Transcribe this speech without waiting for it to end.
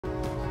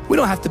We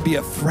don't have to be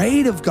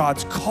afraid of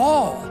God's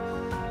call.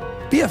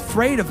 Be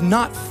afraid of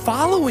not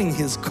following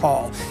his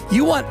call.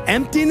 You want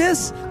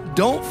emptiness?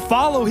 Don't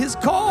follow his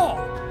call.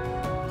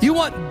 You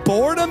want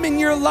boredom in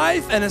your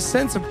life and a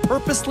sense of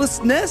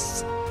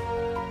purposelessness?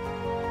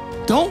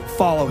 Don't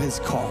follow his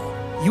call.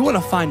 You want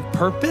to find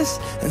purpose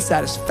and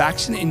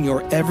satisfaction in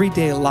your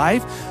everyday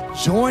life?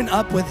 Join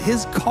up with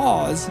his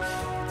cause,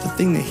 the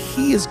thing that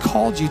he has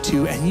called you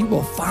to, and you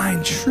will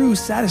find true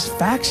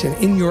satisfaction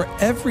in your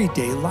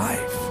everyday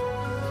life.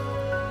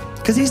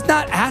 Because he's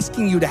not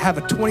asking you to have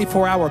a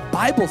 24-hour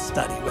Bible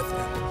study with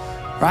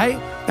him, right?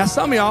 Now,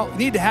 some of y'all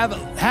need to have a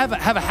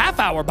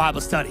half-hour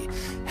Bible study,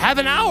 have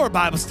an hour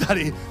Bible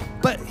study,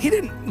 but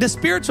the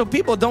spiritual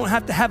people don't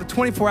have to have a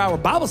 24-hour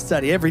Bible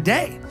study every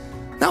day.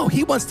 No,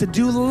 he wants to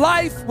do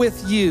life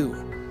with you.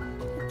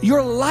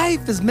 Your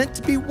life is meant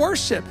to be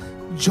worship.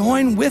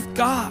 Join with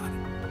God.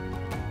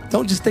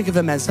 Don't just think of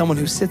him as someone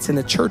who sits in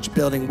a church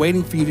building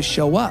waiting for you to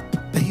show up,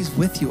 but he's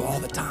with you all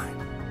the time.